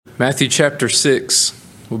Matthew chapter 6,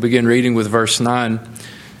 we'll begin reading with verse 9.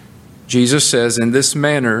 Jesus says, "In this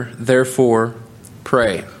manner, therefore,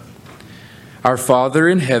 pray. Our Father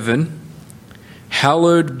in heaven,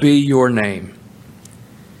 hallowed be your name.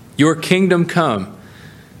 Your kingdom come,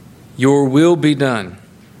 your will be done,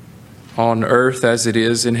 on earth as it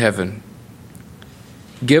is in heaven.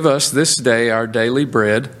 Give us this day our daily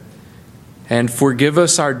bread, and forgive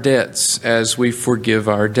us our debts as we forgive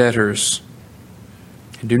our debtors.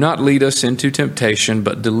 And do not lead us into temptation,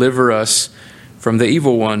 but deliver us from the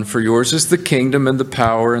evil one. For yours is the kingdom and the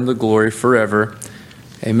power and the glory forever.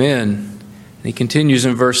 Amen." And he continues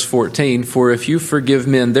in verse 14, "For if you forgive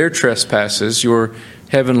men their trespasses, your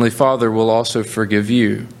heavenly Father will also forgive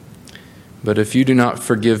you. But if you do not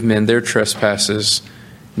forgive men their trespasses,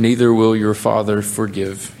 neither will your Father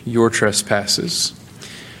forgive your trespasses."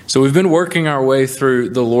 So we've been working our way through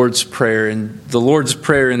the Lord's Prayer, and the Lord's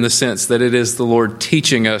Prayer in the sense that it is the Lord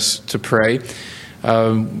teaching us to pray.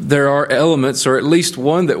 There are elements, or at least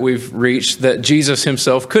one that we've reached, that Jesus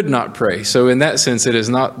himself could not pray. So in that sense, it is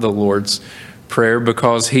not the Lord's Prayer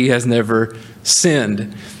because he has never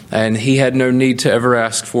sinned, and he had no need to ever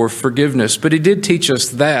ask for forgiveness. But he did teach us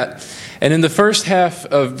that. And in the first half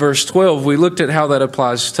of verse 12, we looked at how that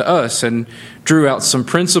applies to us and drew out some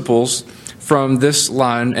principles from this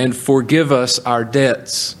line, "and forgive us our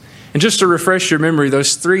debts." And just to refresh your memory,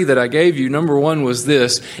 those three that I gave you, number one was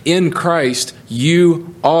this: in Christ,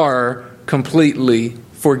 you are completely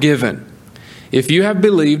forgiven. If you have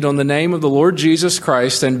believed on the name of the Lord Jesus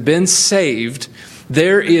Christ and been saved,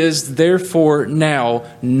 there is therefore now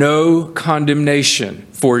no condemnation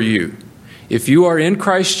for you. If you are in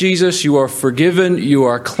Christ Jesus, you are forgiven, you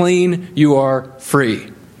are clean, you are free.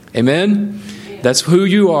 Amen? That's who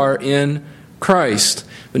you are in Christ.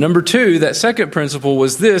 But number two, that second principle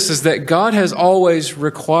was this, is that God has always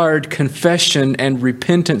required confession and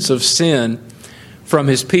repentance of sin from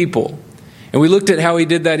his people. And we looked at how he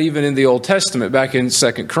did that even in the Old Testament, back in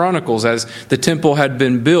 2 Chronicles, as the temple had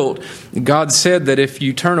been built. God said that if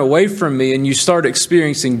you turn away from me and you start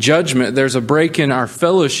experiencing judgment, there's a break in our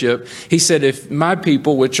fellowship. He said, if my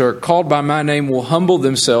people, which are called by my name, will humble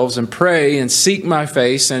themselves and pray and seek my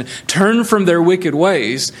face and turn from their wicked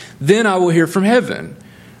ways, then I will hear from heaven.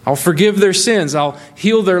 I'll forgive their sins. I'll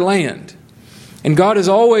heal their land. And God has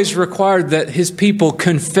always required that his people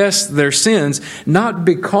confess their sins, not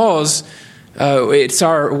because it's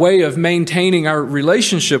our way of maintaining our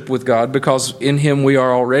relationship with God, because in him we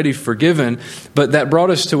are already forgiven. But that brought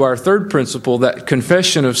us to our third principle, that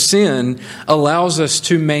confession of sin allows us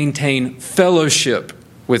to maintain fellowship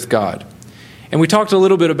with God. And we talked a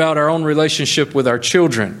little bit about our own relationship with our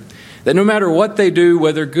children. That no matter what they do,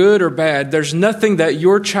 whether good or bad, there's nothing that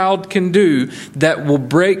your child can do that will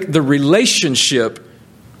break the relationship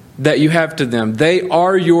that you have to them. They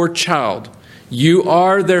are your child. You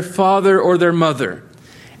are their father or their mother.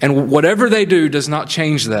 And whatever they do does not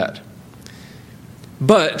change that.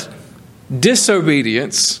 But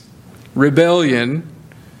disobedience, rebellion,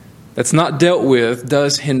 that's not dealt with,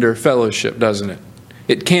 does hinder fellowship, doesn't it?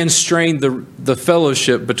 It can strain the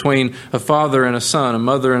fellowship between a father and a son, a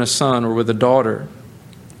mother and a son, or with a daughter.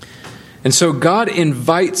 And so God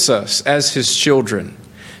invites us as his children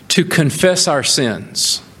to confess our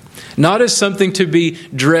sins. Not as something to be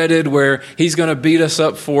dreaded where he's going to beat us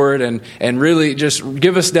up for it and really just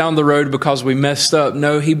give us down the road because we messed up.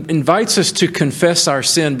 No, he invites us to confess our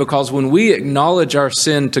sin, because when we acknowledge our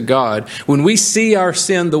sin to God, when we see our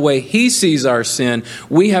sin the way he sees our sin,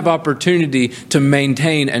 we have opportunity to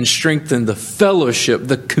maintain and strengthen the fellowship,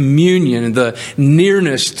 the communion, the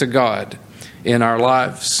nearness to God in our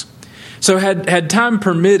lives. So had time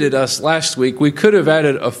permitted us last week, we could have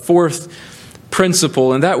added a fourth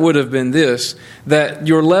principle, and that would have been this: that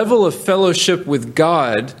your level of fellowship with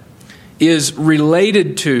God is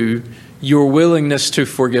related to your willingness to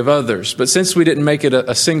forgive others. But since we didn't make it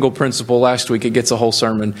a single principle last week, it gets a whole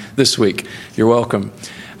sermon this week. You're welcome.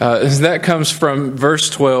 That comes from verse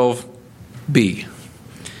 12b.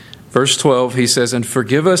 Verse 12, he says, "And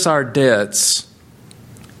forgive us our debts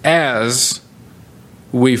as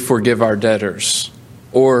we forgive our debtors."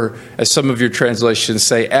 Or, as some of your translations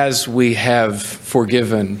say, as we have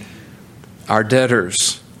forgiven our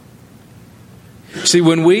debtors. See,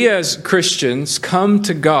 when we as Christians come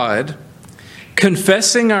to God,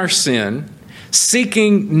 confessing our sin,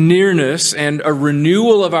 seeking nearness and a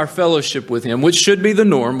renewal of our fellowship with him, which should be the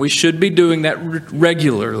norm, we should be doing that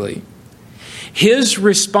regularly, his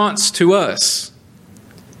response to us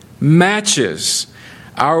matches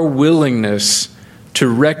our willingness to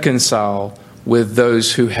reconcile with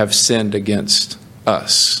those who have sinned against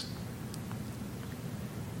us.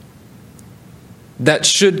 That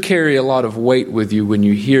should carry a lot of weight with you when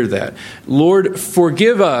you hear that. Lord,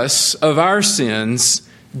 forgive us of our sins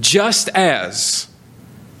just as,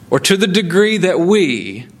 or to the degree that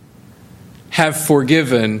we have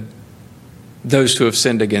forgiven those who have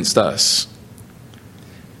sinned against us.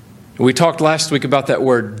 We talked last week about that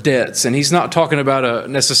word debts, and he's not talking about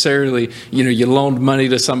necessarily, you loaned money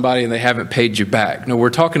to somebody and they haven't paid you back. No, we're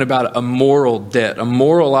talking about a moral debt, a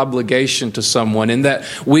moral obligation to someone, in that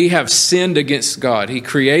we have sinned against God. He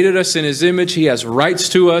created us in His image. He has rights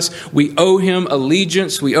to us. We owe Him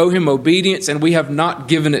allegiance. We owe Him obedience, and we have not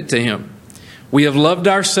given it to Him. We have loved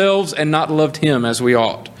ourselves and not loved Him as we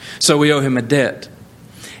ought. So we owe Him a debt.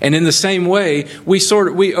 And in the same way, we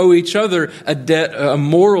owe each other a debt, a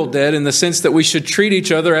moral debt, in the sense that we should treat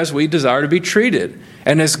each other as we desire to be treated,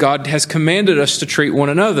 and as God has commanded us to treat one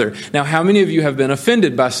another. Now, how many of you have been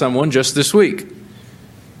offended by someone just this week?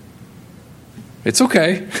 It's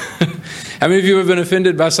okay. How many of you have been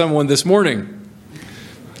offended by someone this morning?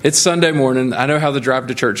 It's Sunday morning. I know how the drive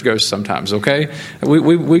to church goes sometimes, okay?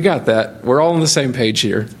 We got that. We're all on the same page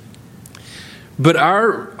here. But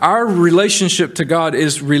our relationship to God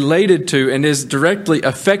is related to and is directly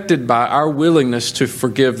affected by our willingness to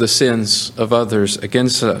forgive the sins of others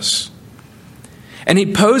against us. And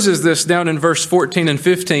he poses this down in verse 14 and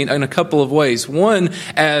 15 in a couple of ways. One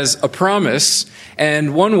as a promise,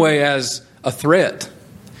 and one way as a threat.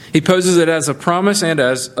 He poses it as a promise and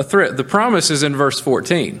as a threat. The promise is in verse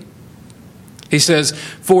 14. He says,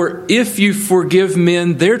 "For if you forgive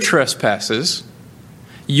men their trespasses,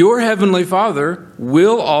 your heavenly Father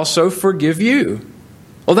will also forgive you."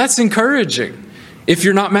 Well, that's encouraging if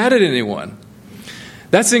you're not mad at anyone.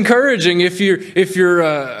 That's encouraging if your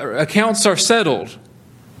accounts are settled.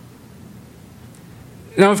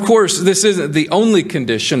 Now, of course, this isn't the only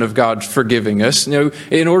condition of God forgiving us.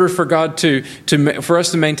 In order for God for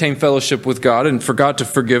us to maintain fellowship with God and for God to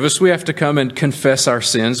forgive us, we have to come and confess our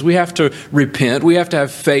sins. We have to repent. We have to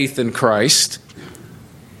have faith in Christ.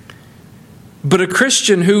 But a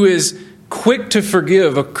Christian who is quick to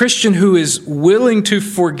forgive, a Christian who is willing to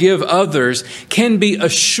forgive others, can be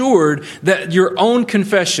assured that your own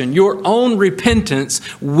confession, your own repentance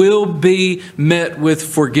will be met with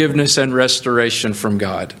forgiveness and restoration from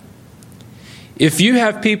God. If you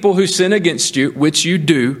have people who sin against you, which you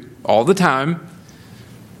do all the time,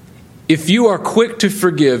 if you are quick to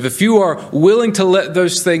forgive, if you are willing to let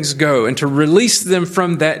those things go and to release them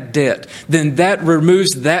from that debt, then that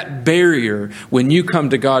removes that barrier when you come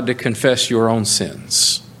to God to confess your own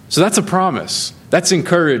sins. So that's a promise. That's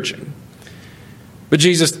encouraging. But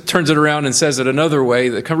Jesus turns it around and says it another way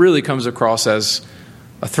that really comes across as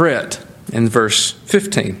a threat in verse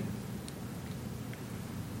 15.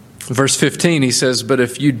 Verse 15, he says, "But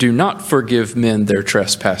if you do not forgive men their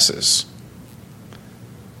trespasses,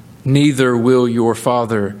 neither will your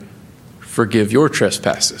Father forgive your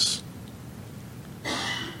trespasses."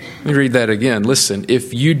 Let me read that again. Listen,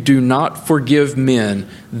 if you do not forgive men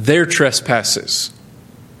their trespasses,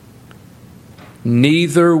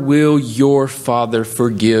 neither will your Father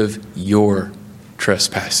forgive your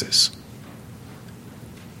trespasses.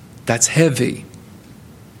 That's heavy.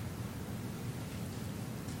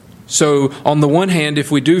 So on the one hand,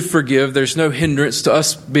 if we do forgive, there's no hindrance to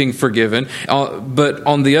us being forgiven. But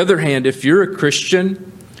on the other hand, if you're a Christian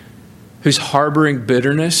who's harboring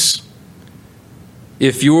bitterness,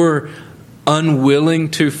 if you're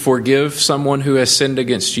unwilling to forgive someone who has sinned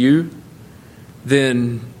against you,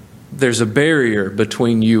 then there's a barrier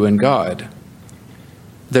between you and God.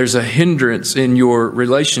 There's a hindrance in your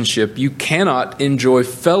relationship. You cannot enjoy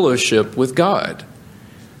fellowship with God.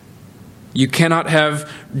 You cannot have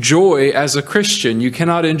joy as a Christian. You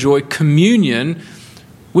cannot enjoy communion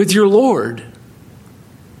with your Lord.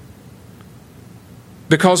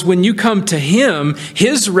 Because when you come to Him,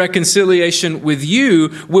 His reconciliation with you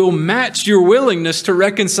will match your willingness to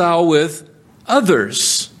reconcile with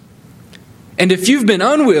others. And if you've been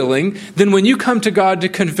unwilling, then when you come to God to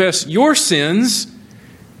confess your sins,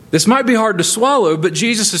 this might be hard to swallow, but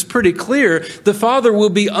Jesus is pretty clear. The Father will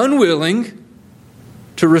be unwilling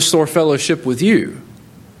to restore fellowship with you.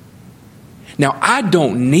 Now, I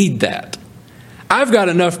don't need that. I've got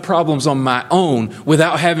enough problems on my own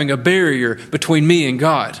without having a barrier between me and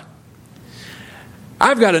God.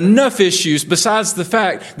 I've got enough issues besides the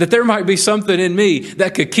fact that there might be something in me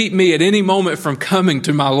that could keep me at any moment from coming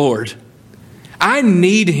to my Lord. I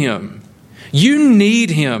need Him. You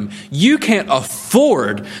need Him. You can't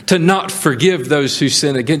afford to not forgive those who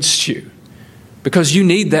sin against you because you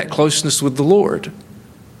need that closeness with the Lord.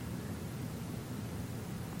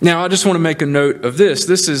 Now, I just want to make a note of this.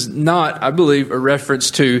 This is not, I believe, a reference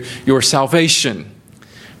to your salvation.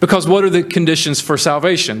 Because what are the conditions for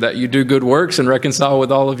salvation? That you do good works and reconcile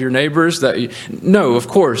with all of your neighbors? No, of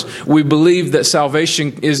course. We believe that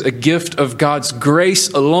salvation is a gift of God's grace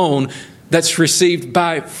alone that's received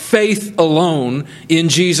by faith alone in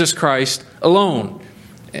Jesus Christ alone.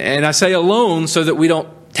 And I say alone so that we don't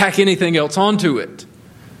tack anything else onto it.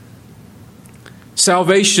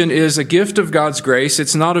 Salvation is a gift of God's grace.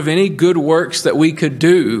 It's not of any good works that we could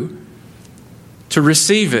do to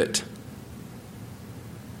receive it.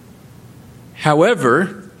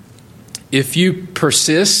 However, if you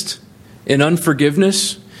persist in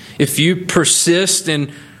unforgiveness, if you persist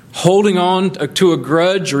in holding on to a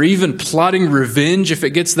grudge or even plotting revenge if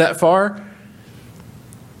it gets that far,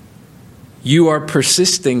 you are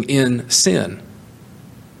persisting in sin.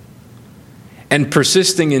 And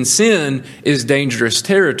persisting in sin is dangerous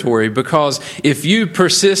territory, because if you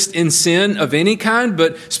persist in sin of any kind,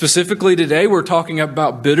 but specifically today we're talking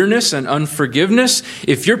about bitterness and unforgiveness,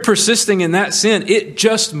 if you're persisting in that sin, it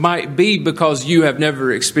just might be because you have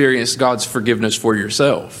never experienced God's forgiveness for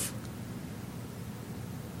yourself.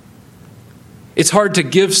 It's hard to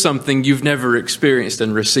give something you've never experienced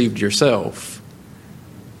and received yourself.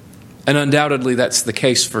 And undoubtedly that's the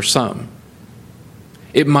case for some.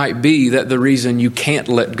 It might be that the reason you can't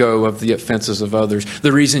let go of the offenses of others,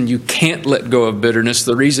 the reason you can't let go of bitterness,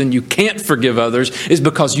 the reason you can't forgive others is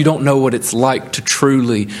because you don't know what it's like to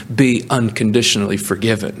truly be unconditionally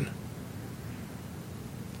forgiven.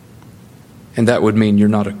 And that would mean you're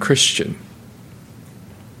not a Christian.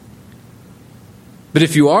 But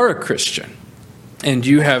if you are a Christian and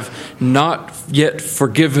you have not yet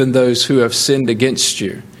forgiven those who have sinned against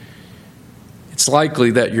you, it's likely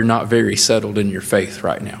that you're not very settled in your faith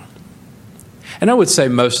right now. And I would say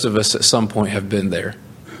most of us at some point have been there.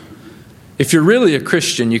 If you're really a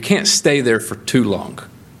Christian, you can't stay there for too long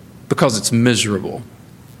because it's miserable.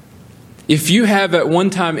 If you have at one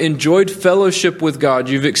time enjoyed fellowship with God,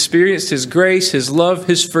 you've experienced His grace, His love,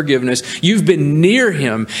 His forgiveness, you've been near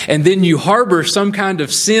Him, and then you harbor some kind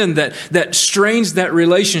of sin that strains that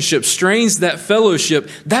relationship, strains that fellowship,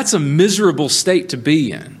 that's a miserable state to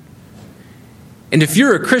be in. And if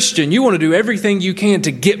you're a Christian, you want to do everything you can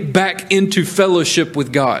to get back into fellowship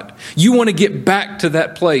with God. You want to get back to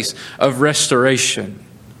that place of restoration.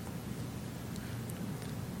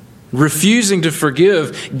 Refusing to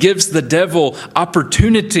forgive gives the devil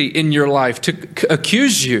opportunity in your life to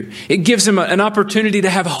accuse you. It gives him an opportunity to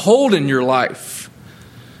have hold in your life.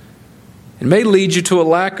 It may lead you to a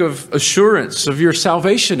lack of assurance of your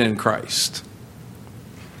salvation in Christ.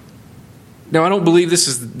 Now, I don't believe this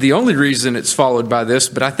is the only reason it's followed by this,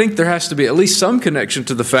 but I think there has to be at least some connection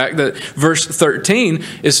to the fact that verse 13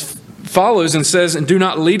 follows and says, "And do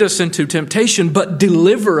not lead us into temptation, but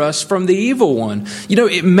deliver us from the evil one." You know,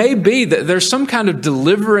 it may be that there's some kind of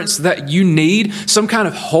deliverance that you need, some kind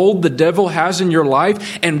of hold the devil has in your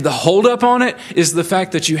life, and the hold up on it is the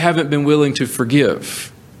fact that you haven't been willing to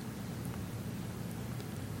forgive.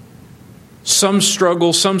 Some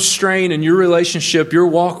struggle, some strain in your relationship, your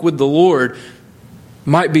walk with the Lord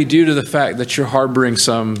might be due to the fact that you're harboring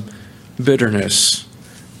some bitterness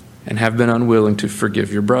and have been unwilling to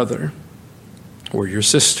forgive your brother or your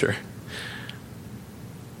sister.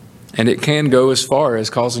 And it can go as far as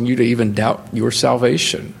causing you to even doubt your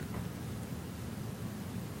salvation.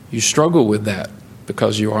 You struggle with that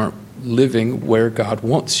because you aren't living where God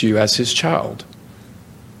wants you as His child.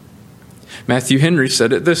 Matthew Henry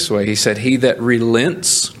said it this way. He said, "He that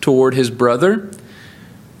relents toward his brother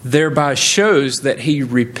thereby shows that he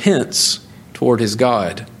repents toward his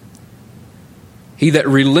God." He that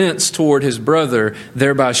relents toward his brother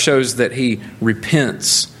thereby shows that he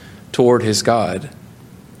repents toward his God.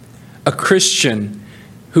 A Christian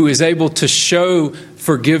who is able to show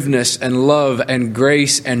forgiveness and love and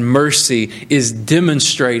grace and mercy is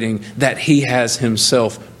demonstrating that he has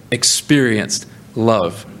himself experienced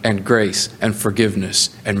love and grace and forgiveness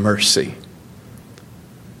and mercy.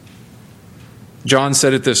 John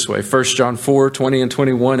said it this way, 1 John 4:20 and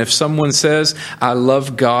 21, "If someone says, 'I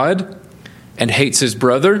love God,' and hates his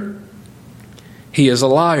brother, he is a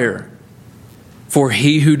liar. For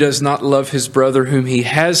he who does not love his brother whom he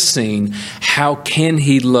has seen, how can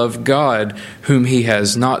he love God whom he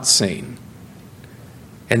has not seen?"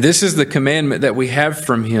 And this is the commandment that we have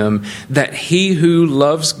from Him, that he who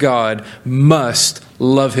loves God must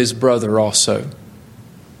love his brother also.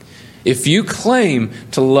 If you claim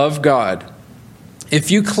to love God, if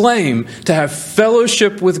you claim to have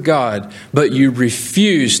fellowship with God, but you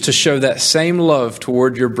refuse to show that same love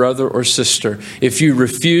toward your brother or sister, if you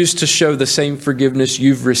refuse to show the same forgiveness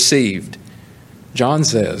you've received, John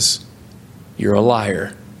says, you're a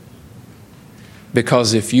liar.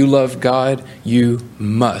 Because if you love God, you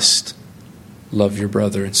must love your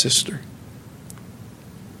brother and sister.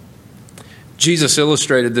 Jesus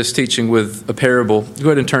illustrated this teaching with a parable. Go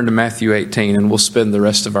ahead and turn to Matthew 18, and we'll spend the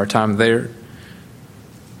rest of our time there.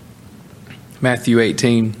 Matthew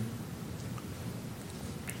 18.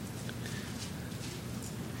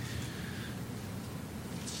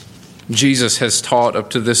 Jesus has taught up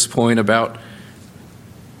to this point about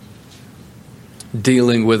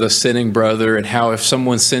dealing with a sinning brother and how if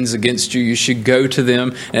someone sins against you, you should go to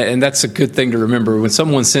them. And that's a good thing to remember. When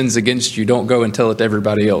someone sins against you, don't go and tell it to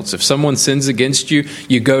everybody else. If someone sins against you,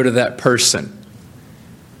 you go to that person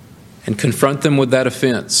and confront them with that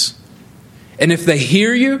offense. And if they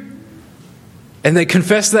hear you and they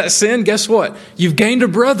confess that sin, guess what? You've gained a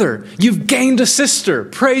brother. You've gained a sister.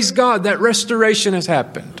 Praise God, that restoration has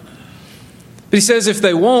happened. But he says if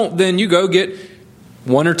they won't, then you go get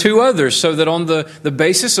one or two others, so that on the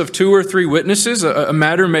basis of 2 or 3 witnesses, a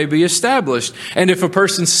matter may be established. And if a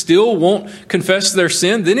person still won't confess their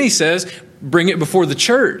sin, then he says, bring it before the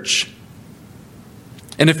church.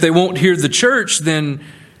 And if they won't hear the church, then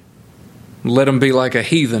let them be like a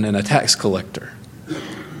heathen and a tax collector.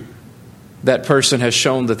 That person has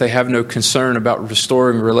shown that they have no concern about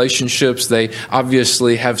restoring relationships. They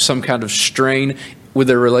obviously have some kind of strain with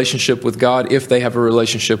their relationship with God, if they have a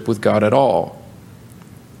relationship with God at all.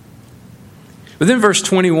 But then verse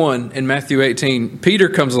 21 in Matthew 18, Peter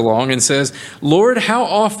comes along and says, Lord, how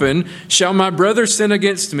often shall my brother sin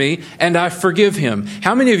against me and I forgive him?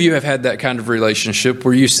 How many of you have had that kind of relationship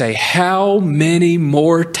where you say, how many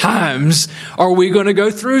more times are we going to go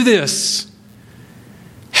through this?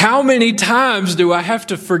 How many times do I have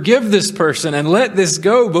to forgive this person and let this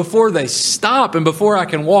go before they stop and before I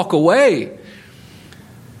can walk away?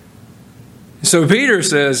 So Peter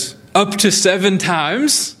says, up to 7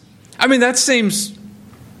 times. I mean, that seems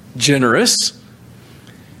generous.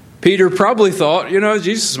 Peter probably thought,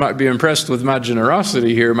 Jesus might be impressed with my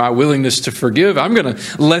generosity here, my willingness to forgive. I'm going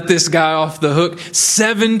to let this guy off the hook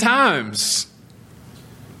 7 times.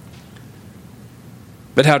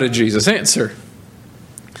 But how did Jesus answer?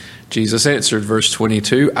 Jesus answered, verse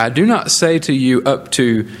 22, I do not say to you up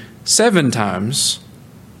to 7 times,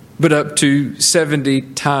 but up to 70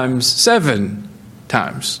 times 7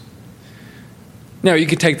 times. Now, you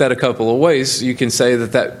could take that a couple of ways. You can say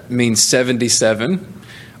that means 77,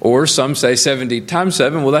 or some say 70 times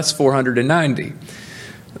 7. Well, that's 490.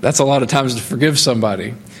 That's a lot of times to forgive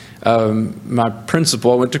somebody. My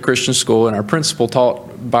principal, I went to Christian school, and our principal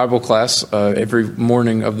taught Bible class every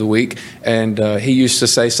morning of the week, and he used to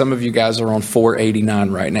say, some of you guys are on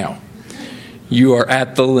 489 right now. You are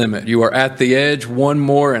at the limit. You are at the edge. One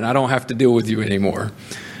more, and I don't have to deal with you anymore.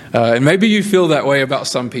 And maybe you feel that way about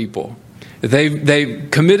some people. They've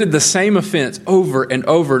committed the same offense over and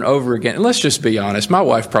over and over again. And let's just be honest. My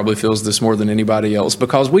wife probably feels this more than anybody else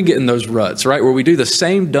because we get in those ruts, right? Where we do the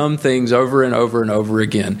same dumb things over and over and over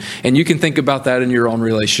again. And you can think about that in your own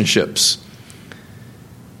relationships.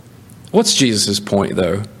 What's Jesus' point,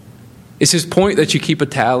 though? Is his point that you keep a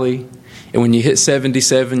tally? And when you hit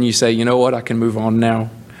 77, you say, you know what, I can move on now.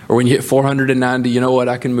 Or when you hit 490, you know what,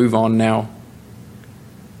 I can move on now.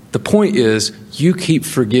 The point is, you keep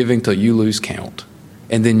forgiving till you lose count,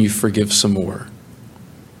 and then you forgive some more.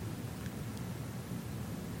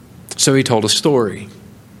 So he told a story.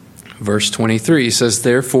 Verse 23 says,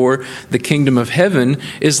 therefore, the kingdom of heaven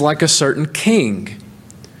is like a certain king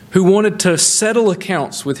who wanted to settle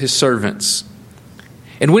accounts with his servants.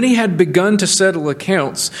 And when he had begun to settle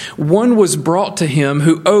accounts, one was brought to him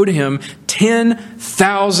who owed him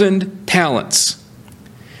 10,000 talents.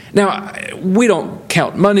 Now, we don't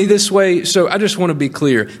count money this way, so I just want to be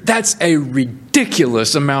clear. That's a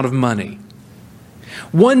ridiculous amount of money.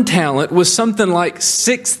 1 talent was something like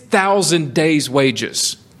 6,000 days'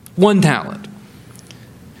 wages. 1 talent.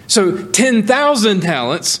 So 10,000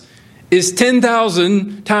 talents is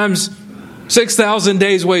 10,000 times 6,000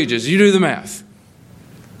 days' wages. You do the math.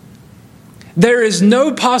 There is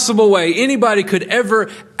no possible way anybody could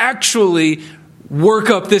ever actually work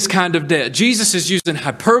up this kind of debt. Jesus is using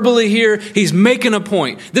hyperbole here. He's making a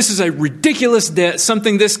point. This is a ridiculous debt,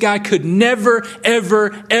 something this guy could never,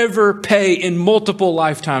 ever, ever pay in multiple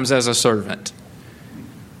lifetimes as a servant.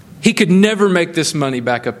 He could never make this money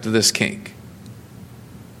back up to this king.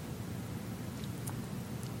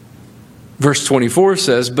 Verse 24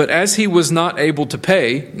 says, but as he was not able to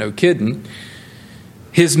pay, no kidding,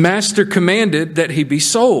 his master commanded that he be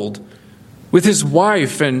sold, with his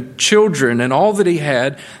wife and children and all that he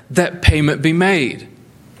had, that payment be made.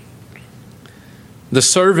 The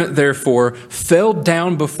servant, therefore, fell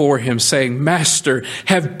down before him, saying, Master,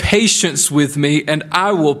 have patience with me, and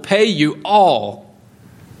I will pay you all.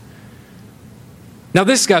 Now,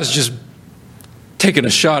 this guy's just taking a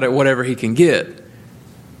shot at whatever he can get,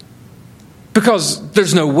 because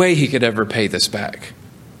there's no way he could ever pay this back.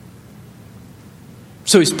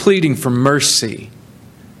 So he's pleading for mercy.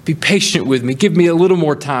 Be patient with me. Give me a little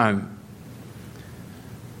more time.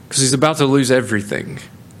 Because he's about to lose everything.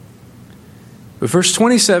 But verse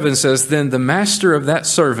 27 says, Then the master of that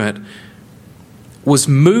servant was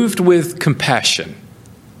moved with compassion,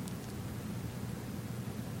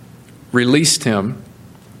 released him,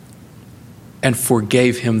 and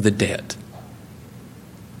forgave him the debt.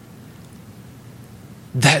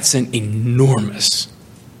 That's an enormous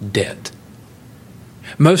debt.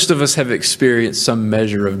 Most of us have experienced some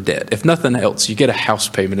measure of debt. If nothing else, you get a house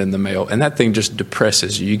payment in the mail, and that thing just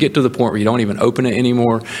depresses you. You get to the point where you don't even open it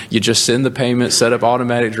anymore. You just send the payment, set up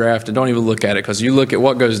automatic draft, and don't even look at it, because you look at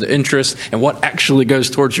what goes to interest and what actually goes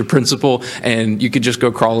towards your principal, and you could just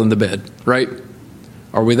go crawl in the bed, right?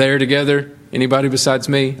 Are we there together? Anybody besides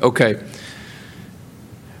me? Okay.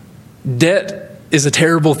 Debt is a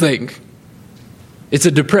terrible thing. It's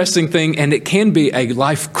a depressing thing, and it can be a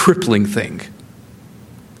life-crippling thing.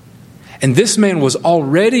 And this man was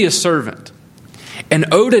already a servant and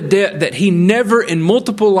owed a debt that he never in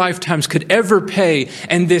multiple lifetimes could ever pay.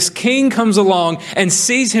 And this king comes along and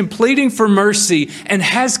sees him pleading for mercy and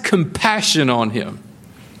has compassion on him.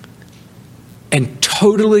 And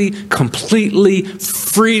totally, completely,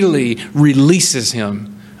 freely releases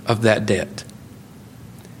him of that debt.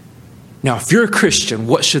 Now, if you're a Christian,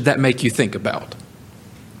 what should that make you think about?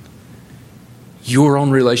 Your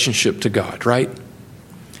own relationship to God, right?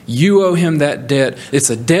 You owe him that debt. It's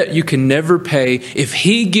a debt you can never pay. If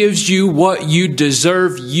he gives you what you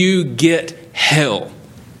deserve, you get hell.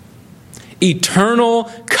 Eternal,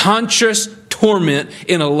 conscious torment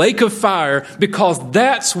in a lake of fire, because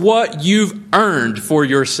that's what you've earned for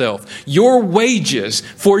yourself. Your wages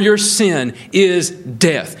for your sin is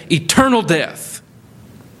death, eternal death.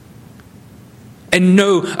 And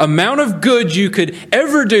no amount of good you could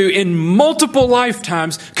ever do in multiple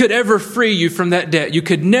lifetimes could ever free you from that debt. You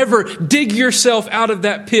could never dig yourself out of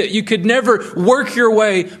that pit. You could never work your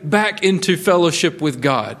way back into fellowship with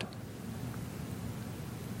God.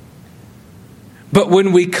 But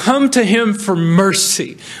when we come to him for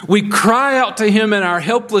mercy, we cry out to him in our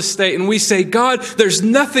helpless state and we say, God, there's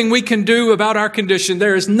nothing we can do about our condition.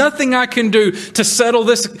 There is nothing I can do to settle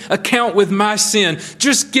this account with my sin.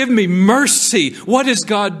 Just give me mercy. What does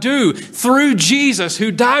God do? Through Jesus,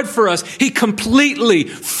 who died for us, he completely,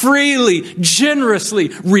 freely, generously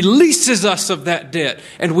releases us of that debt,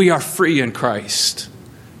 and we are free in Christ.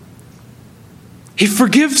 He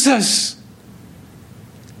forgives us.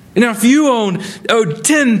 Now, if you owed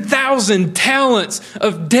 10,000 talents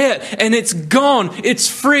of debt and it's gone, it's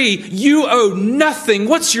free, you owe nothing,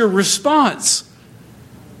 what's your response?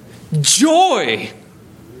 Joy.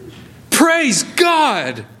 Praise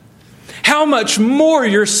God. How much more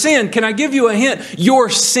your sin? Can I give you a hint? Your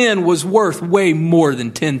sin was worth way more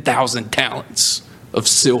than 10,000 talents of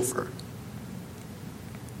silver.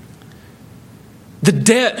 The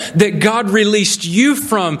debt that God released you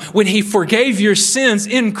from when he forgave your sins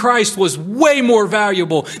in Christ was way more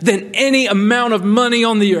valuable than any amount of money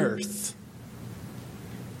on the earth.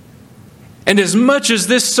 And as much as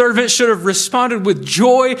this servant should have responded with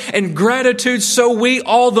joy and gratitude, so we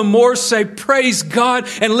all the more say, praise God,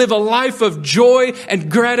 and live a life of joy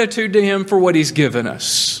and gratitude to him for what he's given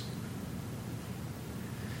us.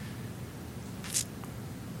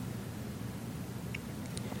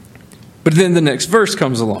 But then the next verse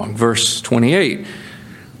comes along, verse 28.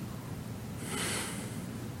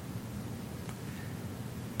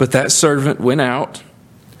 But that servant went out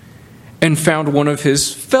and found one of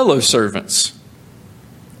his fellow servants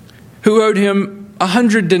who owed him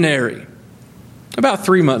 100 denarii, about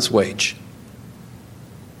 3 months' wage.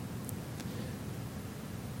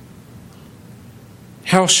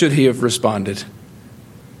 How should he have responded?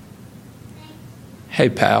 Hey,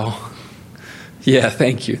 pal. Yeah,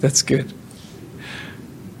 thank you. That's good.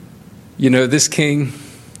 You know, this king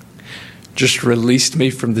just released me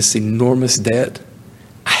from this enormous debt.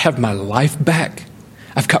 I have my life back.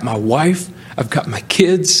 I've got my wife. I've got my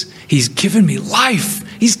kids. He's given me life.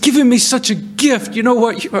 He's given me such a gift. You know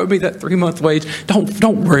what? You owe me that 3-month wage.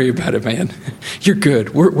 Don't worry about it, man. You're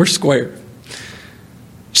good. We're square.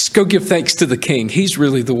 Just go give thanks to the king. He's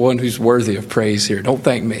really the one who's worthy of praise here. Don't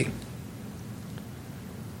thank me.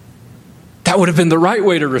 That would have been the right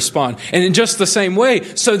way to respond. And in just the same way,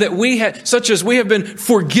 such as we have been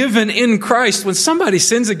forgiven in Christ, when somebody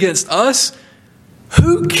sins against us,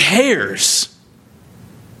 Who cares?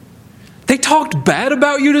 They talked bad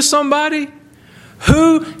about you to somebody?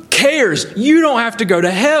 Who cares? You don't have to go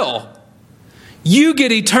to hell. You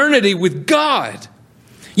get eternity with God.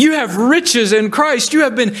 You have riches in Christ. You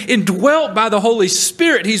have been indwelt by the Holy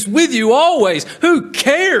Spirit. He's with you always. Who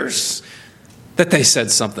cares that they said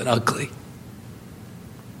something ugly?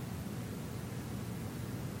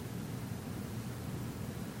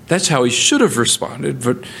 That's how he should have responded.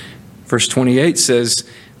 But verse 28 says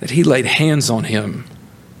that he laid hands on him,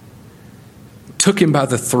 took him by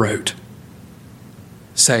the throat,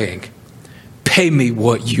 saying, "Pay me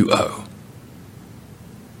what you owe."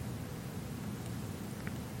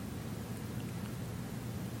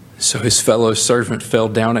 So his fellow servant fell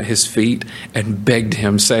down at his feet and begged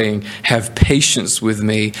him, saying, "Have patience with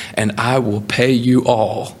me, and I will pay you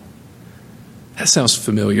all." That sounds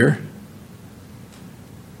familiar.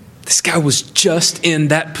 This guy was just in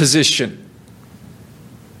that position,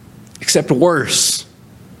 except worse.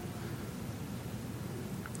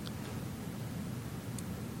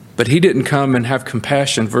 But he didn't come and have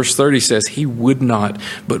compassion. Verse 30 says he would not,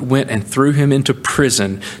 but went and threw him into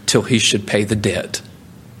prison till he should pay the debt.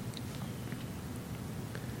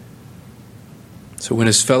 So when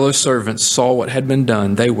his fellow servants saw what had been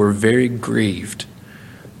done, they were very grieved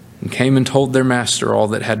and came and told their master all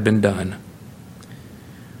that had been done.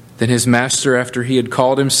 Then his master, after he had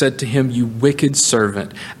called him, said to him, "You wicked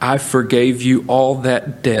servant, I forgave you all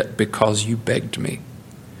that debt because you begged me.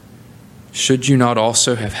 Should you not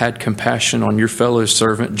also have had compassion on your fellow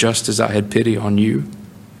servant, just as I had pity on you?"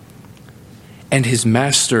 And his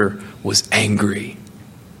master was angry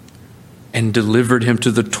and delivered him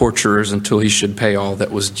to the torturers until he should pay all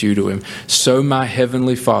that was due to him. So my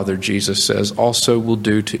heavenly Father, Jesus says, also will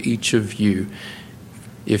do to each of you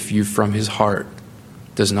if you from his heart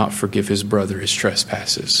does not forgive his brother his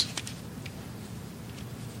trespasses.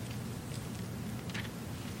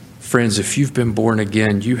 Friends, if you've been born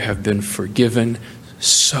again, you have been forgiven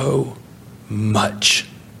so much.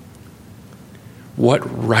 What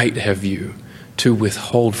right have you to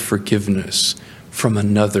withhold forgiveness from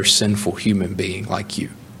another sinful human being like you?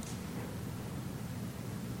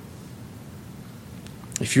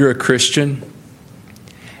 If you're a Christian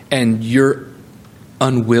and you're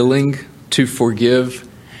unwilling to forgive,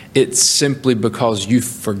 it's simply because you've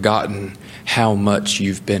forgotten how much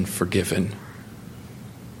you've been forgiven.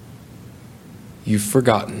 You've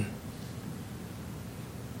forgotten.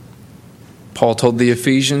 Paul told the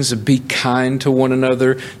Ephesians, "Be kind to one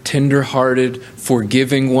another, tender-hearted,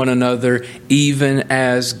 forgiving one another, even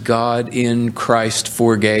as God in Christ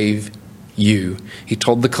forgave you." He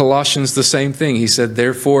told the Colossians the same thing. He said,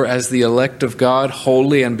 "Therefore, as the elect of God,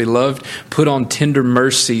 holy and beloved, put on tender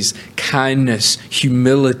mercies, kindness,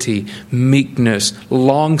 humility, meekness,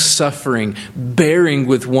 long-suffering, bearing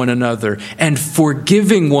with one another, and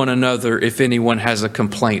forgiving one another if anyone has a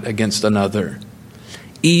complaint against another.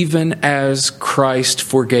 Even as Christ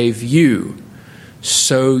forgave you,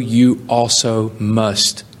 so you also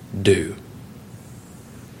must do."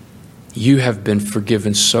 You have been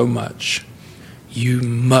forgiven so much. You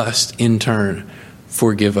must, in turn,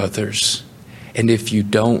 forgive others. And if you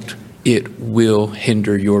don't, it will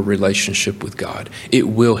hinder your relationship with God. It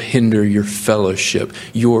will hinder your fellowship.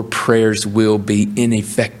 Your prayers will be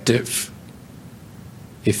ineffective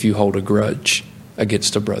if you hold a grudge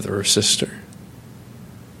against a brother or sister.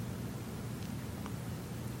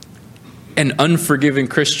 An unforgiving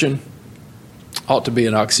Christian ought to be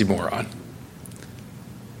an oxymoron.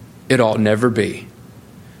 It ought never be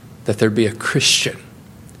that there be a Christian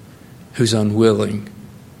who's unwilling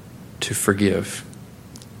to forgive.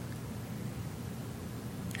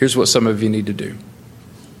 Here's what some of you need to do.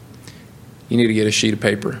 You need to get a sheet of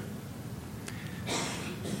paper.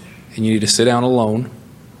 And you need to sit down alone,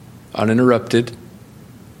 uninterrupted,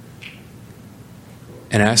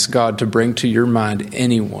 and ask God to bring to your mind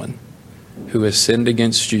anyone who has sinned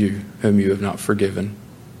against you whom you have not forgiven.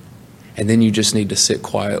 And then you just need to sit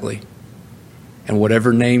quietly. And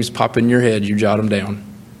whatever names pop in your head, you jot them down.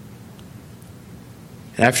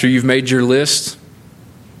 And after you've made your list,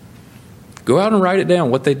 go out and write it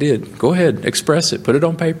down, what they did. Go ahead, express it, put it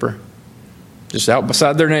on paper. Just out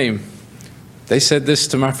beside their name. They said this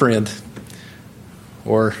to my friend.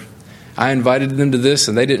 Or I invited them to this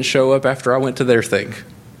and they didn't show up after I went to their thing.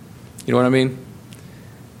 You know what I mean?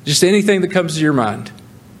 Just anything that comes to your mind.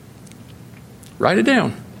 Write it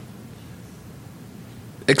down.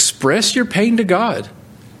 Express your pain to God.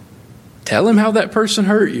 Tell him how that person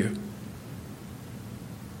hurt you.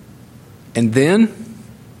 And then,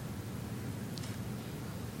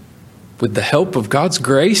 with the help of God's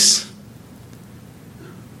grace,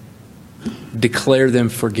 declare them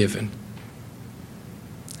forgiven.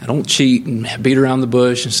 I don't cheat and beat around the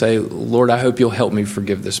bush and say, Lord, I hope you'll help me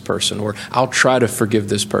forgive this person, or I'll try to forgive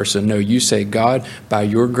this person. No, you say, God, by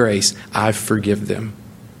your grace, I forgive them.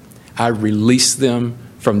 I release them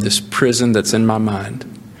from this prison that's in my mind.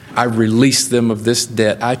 I release them of this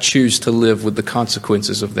debt. I choose to live with the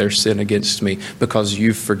consequences of their sin against me because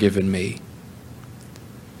you've forgiven me.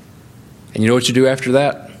 And you know what you do after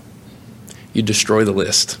that? You destroy the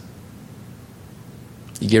list.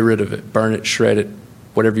 You get rid of it, burn it, shred it,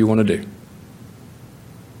 whatever you want to do.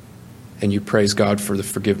 And you praise God for the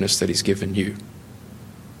forgiveness that He's given you.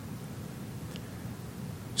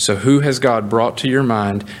 So who has God brought to your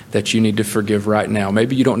mind that you need to forgive right now?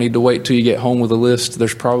 Maybe you don't need to wait till you get home with a list.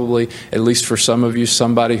 There's probably, at least for some of you,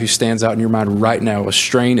 somebody who stands out in your mind right now, a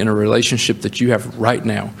strain in a relationship that you have right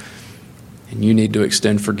now, and you need to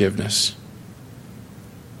extend forgiveness.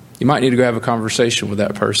 You might need to go have a conversation with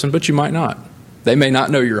that person, but you might not. They may not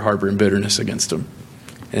know you're harboring bitterness against them.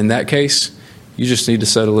 In that case, you just need to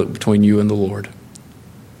settle it between you and the Lord.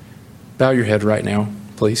 Bow your head right now,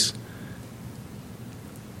 please.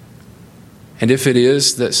 And if it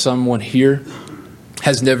is that someone here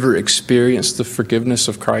has never experienced the forgiveness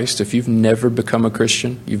of Christ, if you've never become a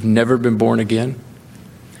Christian, you've never been born again,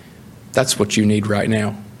 that's what you need right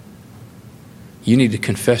now. You need to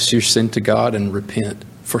confess your sin to God and repent,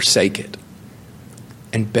 forsake it,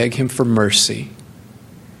 and beg Him for mercy.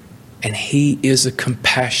 And He is a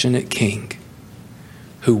compassionate King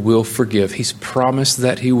who will forgive. He's promised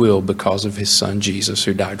that He will because of His Son Jesus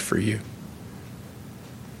who died for you.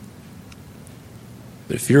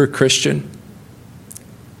 But if you're a Christian,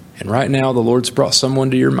 and right now the Lord's brought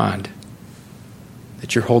someone to your mind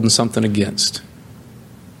that you're holding something against,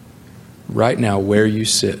 right now where you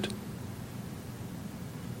sit,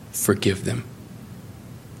 forgive them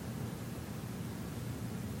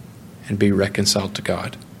and be reconciled to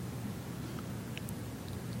God.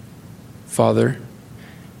 Father,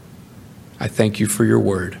 I thank you for your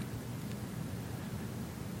word.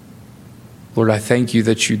 Lord, I thank you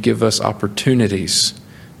that you give us opportunities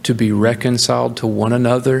to be reconciled to one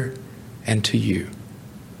another and to you.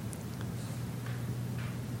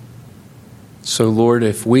 So, Lord,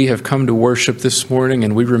 if we have come to worship this morning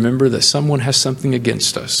and we remember that someone has something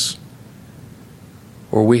against us,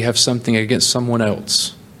 or we have something against someone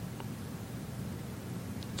else,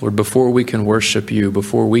 Lord, before we can worship you,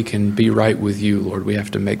 before we can be right with you, Lord, we have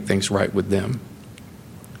to make things right with them.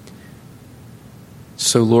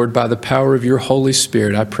 So, Lord, by the power of your Holy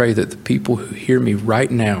Spirit, I pray that the people who hear me right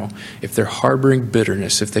now, if they're harboring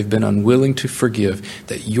bitterness, if they've been unwilling to forgive,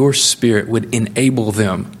 that your Spirit would enable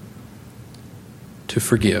them to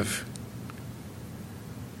forgive,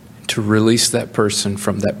 to release that person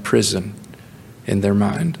from that prison in their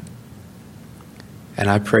mind. And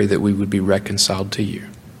I pray that we would be reconciled to you.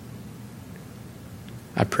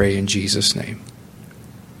 I pray in Jesus' name.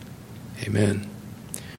 Amen.